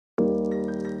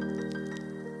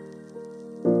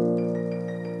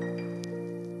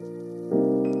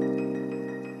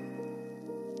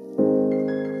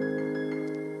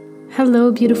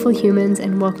Hello, beautiful humans,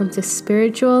 and welcome to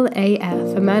Spiritual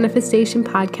AF, a manifestation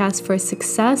podcast for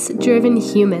success-driven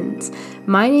humans.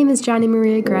 My name is Johnny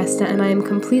Maria Gresta, and I am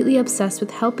completely obsessed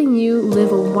with helping you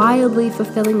live a wildly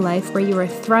fulfilling life where you are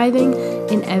thriving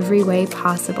in every way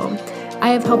possible. I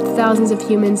have helped thousands of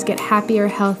humans get happier,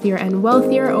 healthier, and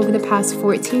wealthier over the past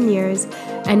 14 years,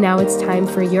 and now it's time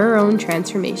for your own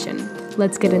transformation.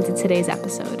 Let's get into today's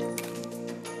episode.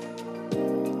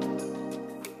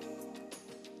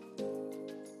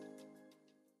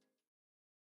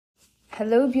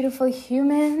 Hello, beautiful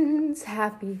humans.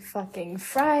 Happy fucking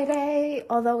Friday,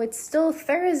 although it's still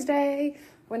Thursday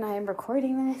when I am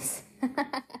recording this.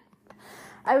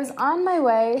 I was on my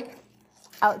way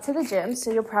out to the gym,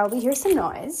 so you'll probably hear some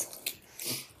noise.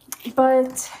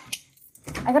 But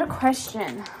I got a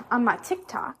question on my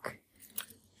TikTok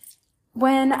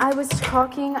when I was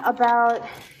talking about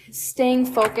staying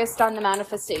focused on the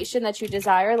manifestation that you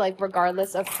desire, like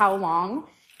regardless of how long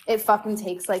it fucking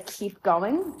takes, like keep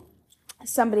going.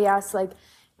 Somebody asked, like,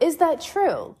 is that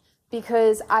true?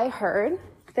 Because I heard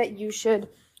that you should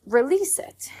release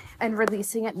it, and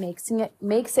releasing it makes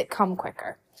it come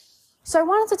quicker. So I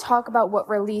wanted to talk about what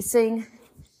releasing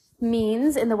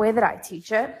means in the way that I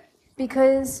teach it,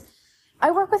 because I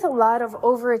work with a lot of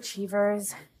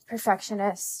overachievers,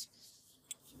 perfectionists,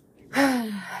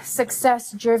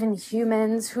 success-driven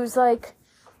humans who's like,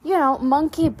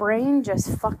 monkey brain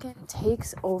just fucking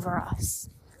takes over us.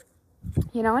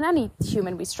 And any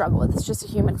human we struggle with, it's just a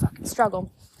human fucking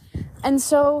struggle. And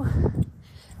so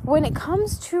when it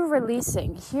comes to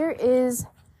releasing, here is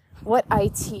what I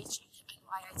teach and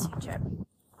why I teach it.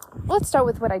 Let's start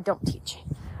with what I don't teach.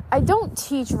 I don't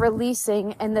teach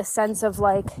releasing in the sense of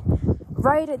like,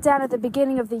 write it down at the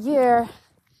beginning of the year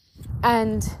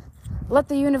and let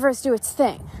the universe do its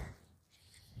thing.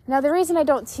 Now, the reason I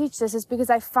don't teach this is because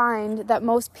I find that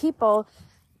most people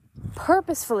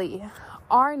purposefully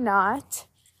are not,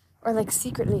 or like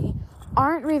secretly,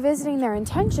 aren't revisiting their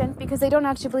intention because they don't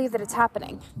actually believe that it's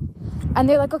happening. And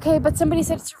they're like, okay, but somebody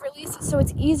said to release it, so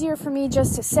it's easier for me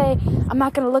just to say, I'm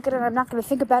not going to look at it, I'm not going to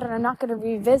think about it, I'm not going to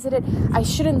revisit it, I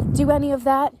shouldn't do any of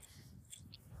that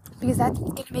because that's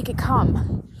going to make it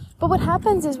come. But what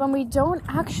happens is when we don't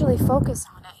actually focus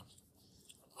on it,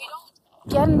 we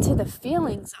don't get into the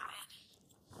feelings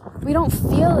of it. We don't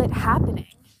feel it happening.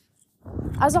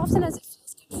 As often as it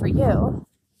feels good for you,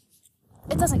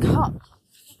 it doesn't come.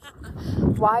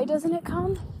 Why doesn't it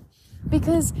come?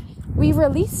 Because we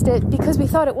released it because we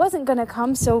thought it wasn't going to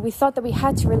come, so we thought that we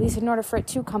had to release it in order for it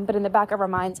to come, but in the back of our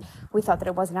minds, we thought that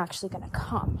it wasn't actually going to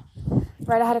come.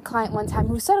 Right? I had a client one time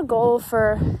who set a goal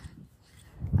for,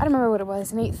 I don't remember what it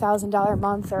was, an $8,000 a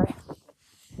month or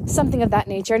something of that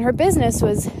nature, and her business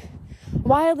was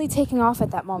wildly taking off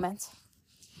at that moment.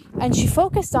 And she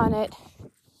focused on it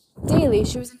daily.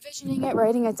 She was envisioning it,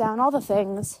 writing it down, all the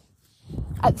things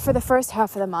for the first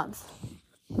half of the month.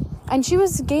 And she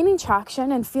was gaining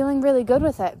traction and feeling really good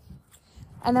with it.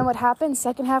 And then what happened,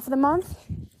 second half of the month,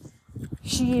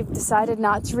 she decided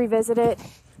not to revisit it,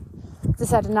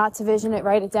 decided not to vision it,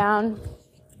 write it down.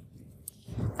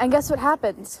 And guess what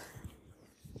happened?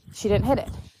 She didn't hit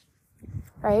it,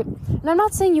 right? And I'm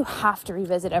not saying you have to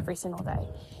revisit every single day.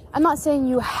 I'm not saying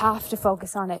you have to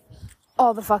focus on it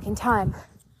all the fucking time.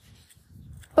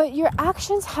 But your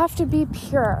actions have to be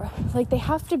pure. Like, they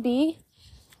have to be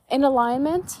in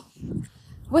alignment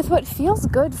with what feels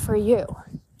good for you.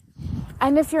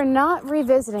 And if you're not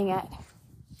revisiting it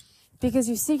because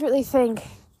you secretly think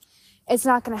it's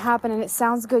not going to happen and it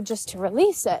sounds good just to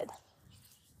release it,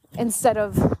 instead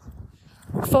of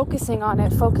focusing on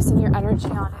it, focusing your energy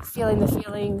on it, feeling the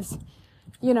feelings,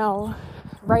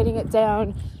 writing it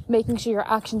down, making sure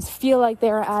your actions feel like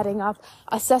they're adding up,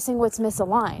 assessing what's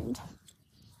misaligned,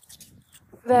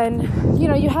 then,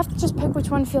 you have to just pick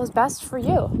which one feels best for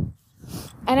you.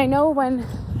 And I know when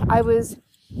I was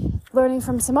learning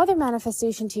from some other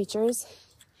manifestation teachers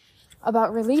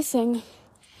about releasing,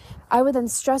 I would then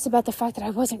stress about the fact that I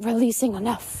wasn't releasing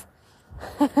enough,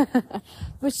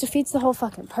 which defeats the whole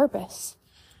fucking purpose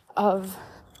of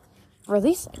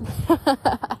releasing,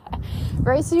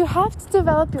 right? So you have to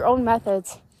develop your own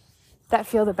methods that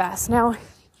feel the best. Now,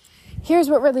 here's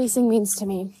what releasing means to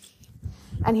me.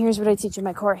 And here's what I teach in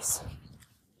my course.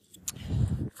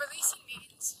 Releasing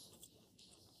means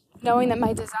knowing that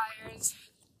my desires,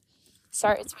 it's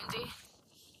windy,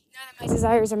 know that my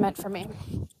desires are meant for me.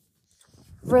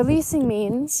 Releasing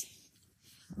means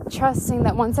trusting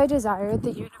that once I desire it,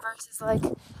 the universe is like,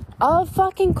 of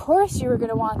fucking course you were going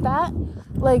to want that.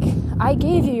 Like, I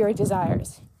gave you your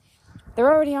desires.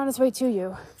 They're already on its way to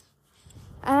you.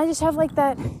 And I just have like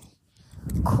that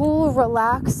cool,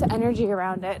 relaxed energy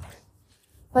around it.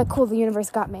 Like, cool, the universe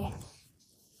got me.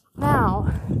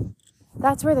 Now,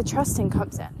 that's where the trusting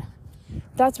comes in.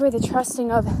 That's where the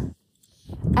trusting of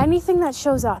anything that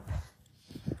shows up,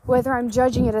 whether I'm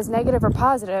judging it as negative or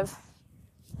positive,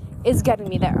 is getting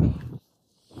me there.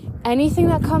 Anything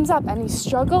that comes up, any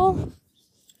struggle,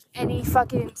 any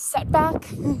fucking setback,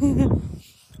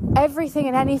 everything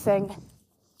and anything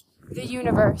the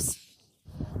universe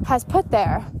has put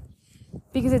there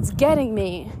because it's getting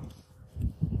me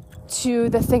to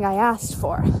the thing I asked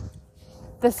for,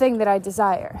 the thing that I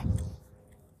desire.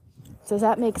 Does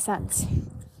that make sense?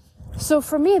 So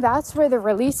for me, that's where the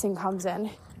releasing comes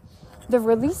in. The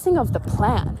releasing of the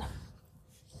plan.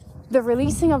 The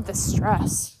releasing of the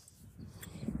stress.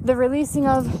 The releasing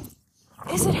of,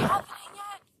 is it happening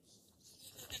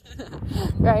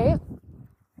yet? Right?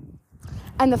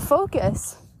 And the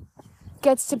focus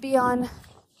gets to be on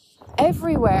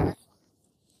everywhere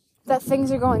that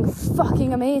things are going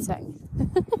fucking amazing.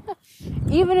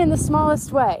 Even in the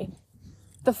smallest way.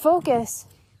 The focus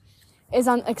is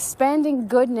on expanding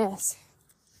goodness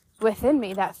within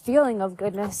me, that feeling of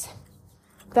goodness,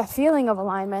 that feeling of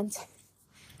alignment,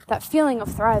 that feeling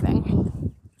of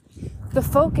thriving. The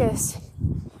focus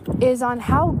is on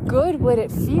how good would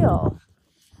it feel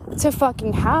to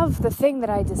fucking have the thing that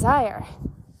I desire.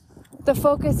 The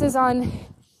focus is on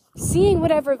seeing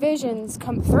whatever visions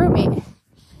come through me.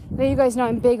 Now you guys know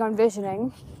I'm big on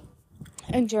visioning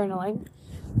and journaling,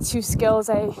 2 skills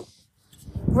I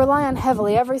rely on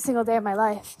heavily every single day of my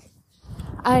life.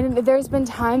 And there's been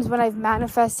times when I've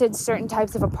manifested certain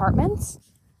types of apartments.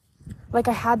 Like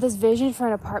I had this vision for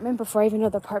an apartment before I even knew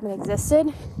the apartment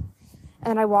existed.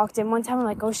 And I walked in one time, I'm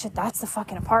like, oh shit, that's the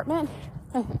fucking apartment.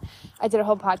 I did a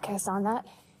whole podcast on that.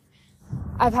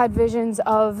 I've had visions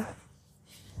of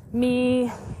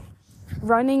me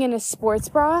running in a sports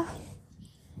bra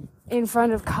in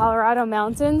front of Colorado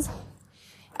mountains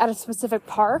at a specific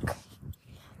park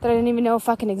that I didn't even know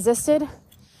fucking existed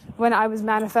when I was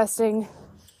manifesting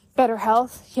better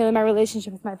health, healing my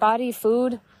relationship with my body,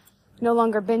 food, no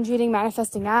longer binge eating,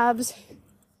 manifesting abs,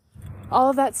 all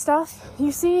of that stuff.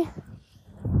 You see,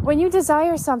 when you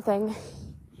desire something,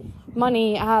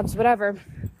 money, abs, whatever,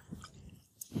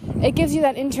 it gives you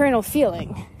that internal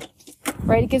feeling,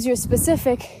 right? It gives you a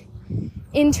specific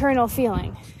internal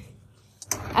feeling.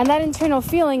 And that internal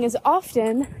feeling is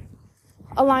often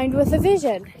aligned with a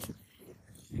vision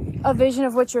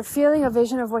of what you're feeling, a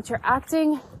vision of what you're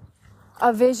acting,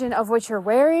 a vision of what you're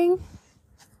wearing.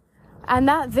 And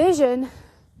that vision,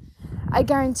 I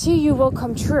guarantee you, will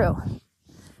come true.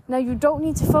 Now, you don't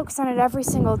need to focus on it every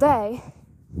single day.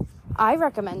 I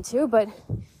recommend to, but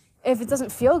if it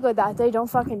doesn't feel good that day, don't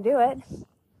fucking do it.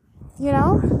 You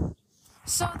know?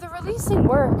 So the releasing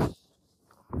work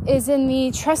is in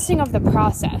the trusting of the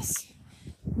process.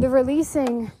 The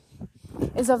releasing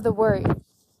is of the worry.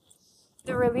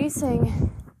 The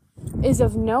releasing is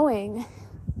of knowing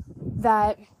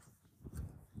that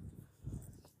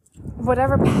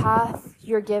whatever path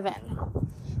you're given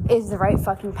is the right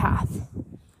fucking path.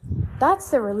 That's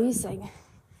the releasing.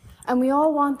 And we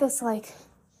all want this, like,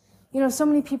 you know, so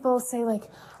many people say like,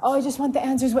 oh, I just want the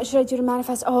answers. What should I do to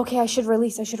manifest? Oh, okay, I should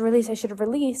release.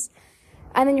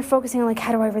 And then you're focusing on like,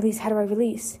 how do I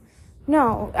release?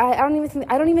 No, I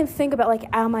don't even think about like,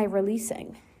 am I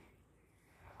releasing?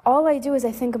 All I do is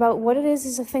I think about what it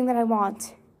is a thing that I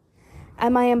want.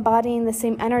 Am I embodying the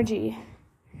same energy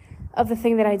of the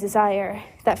thing that I desire?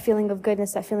 That feeling of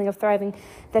goodness, that feeling of thriving,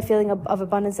 that feeling of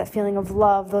abundance, that feeling of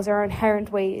love. Those are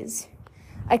inherent ways.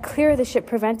 I clear the shit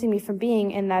preventing me from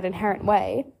being in that inherent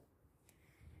way.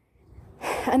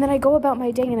 And then I go about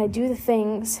my day and I do the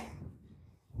things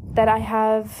that I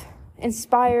have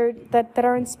inspired, that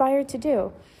are inspired to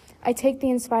do. I take the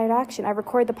inspired action. I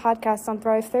record the podcast on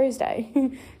Thrive Thursday.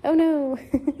 Oh no.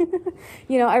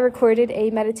 You know, I recorded a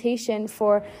meditation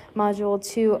for module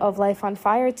 2 of Life on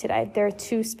Fire today. There are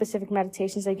 2 specific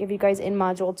meditations I give you guys in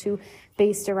module 2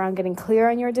 based around getting clear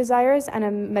on your desires, and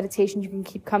a meditation you can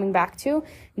keep coming back to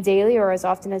daily or as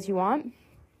often as you want.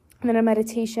 And then a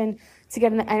meditation to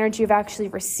get in the energy of actually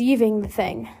receiving the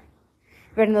thing.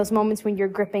 Right in those moments when you're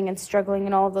gripping and struggling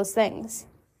and all of those things.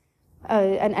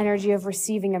 An energy of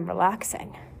receiving and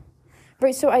relaxing.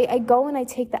 Right, so I go and I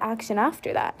take the action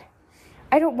after that.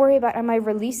 I don't worry about, am I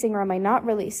releasing or am I not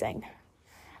releasing?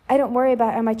 I don't worry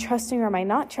about, am I trusting or am I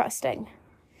not trusting?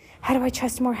 How do I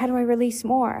trust more? How do I release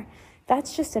more?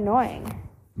 That's just annoying.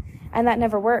 And that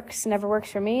never works. It never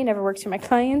works for me, never works for my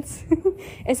clients.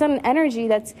 It's not an energy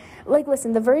that's, like,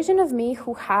 listen, the version of me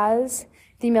who has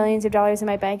the millions of dollars in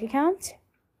my bank account,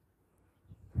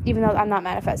 even though I'm not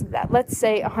manifesting that. Let's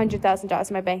say $100,000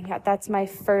 in my bank account. That's my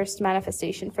first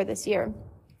manifestation for this year.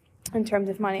 in terms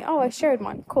of money. Oh, I shared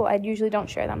one. Cool. I usually don't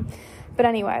share them. But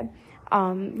anyway,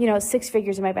 6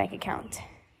 figures in my bank account.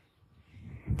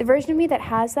 The version of me that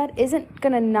has that isn't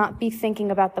going to not be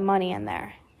thinking about the money in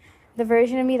there. The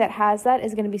version of me that has that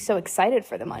is going to be so excited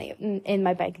for the money in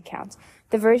my bank account.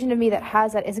 The version of me that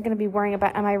has that isn't going to be worrying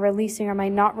about, am I releasing or am I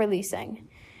not releasing?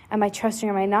 Am I trusting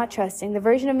or am I not trusting? The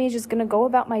version of me is just going to go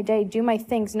about my day, do my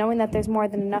things, knowing that there's more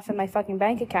than enough in my fucking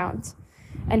bank account,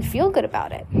 and feel good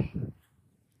about it.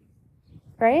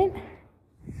 Right?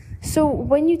 So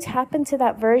when you tap into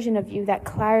that version of you, that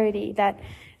clarity, that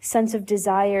sense of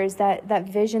desires, that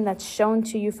vision that's shown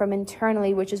to you from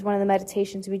internally, which is one of the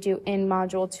meditations we do in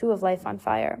module 2 of Life on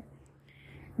Fire,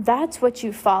 that's what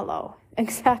you follow.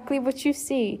 Exactly what you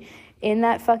see in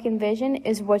that fucking vision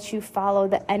is what you follow.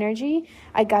 The energy,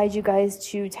 I guide you guys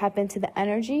to tap into the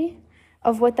energy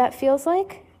of what that feels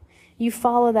like. You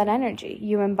follow that energy.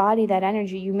 You embody that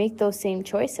energy. You make those same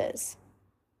choices.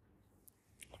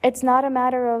 It's not a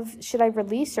matter of, should I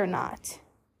release or not?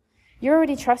 You're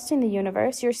already trusting the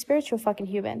universe. You're a spiritual fucking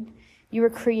human. You were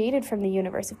created from the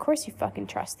universe. Of course you fucking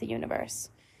trust the universe.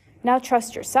 Now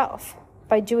trust yourself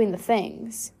by doing the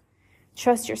things.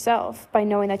 Trust yourself by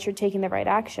knowing that you're taking the right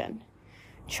action.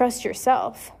 Trust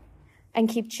yourself and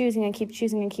keep choosing and keep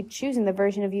choosing and keep choosing the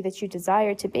version of you that you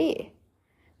desire to be.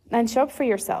 And show up for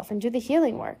yourself and do the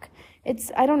healing work.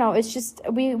 I don't know, it's just,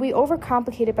 we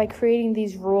overcomplicate it by creating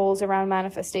these rules around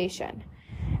manifestation.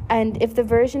 And if the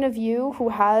version of you who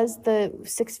has the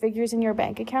 6 figures in your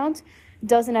bank account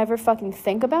doesn't ever fucking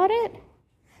think about it,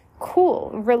 cool,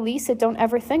 release it, don't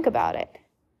ever think about it.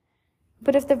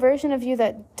 But if the version of you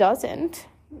that doesn't,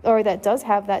 or that does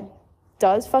have that,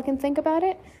 does fucking think about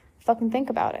it, fucking think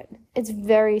about it. It's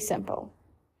very simple.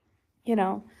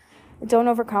 Don't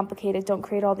overcomplicate it. Don't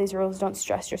create all these rules. Don't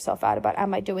stress yourself out about,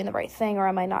 am I doing the right thing or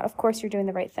am I not? Of course you're doing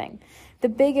the right thing. The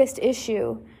biggest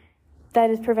issue that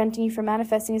is preventing you from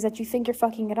manifesting is that you think you're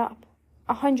fucking it up.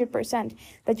 100%.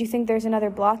 That you think there's another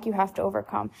block you have to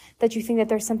overcome. That you think that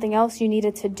there's something else you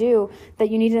needed to do. That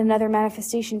you needed another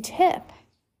manifestation tip.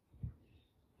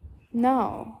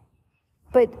 No.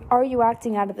 But are you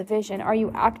acting out of the vision? Are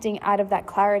you acting out of that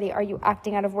clarity? Are you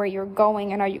acting out of where you're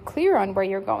going? And are you clear on where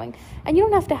you're going? And you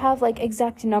don't have to have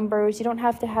exact numbers. You don't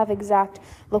have to have exact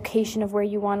location of where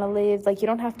you want to live. You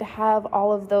don't have to have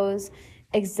all of those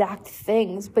exact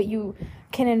things, but you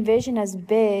can envision as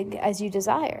big as you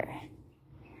desire,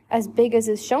 as big as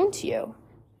is shown to you,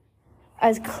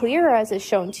 as clear as is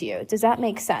shown to you. Does that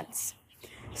make sense?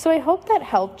 So I hope that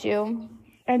helped you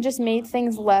and just made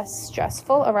things less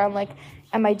stressful around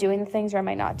am I doing the things or am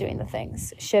I not doing the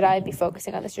things? Should I be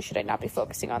focusing on this or should I not be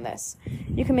focusing on this?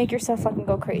 You can make yourself fucking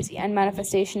go crazy, and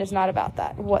manifestation is not about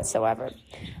that whatsoever.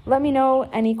 Let me know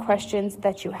any questions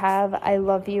that you have. I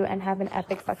love you and have an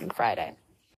epic fucking Friday.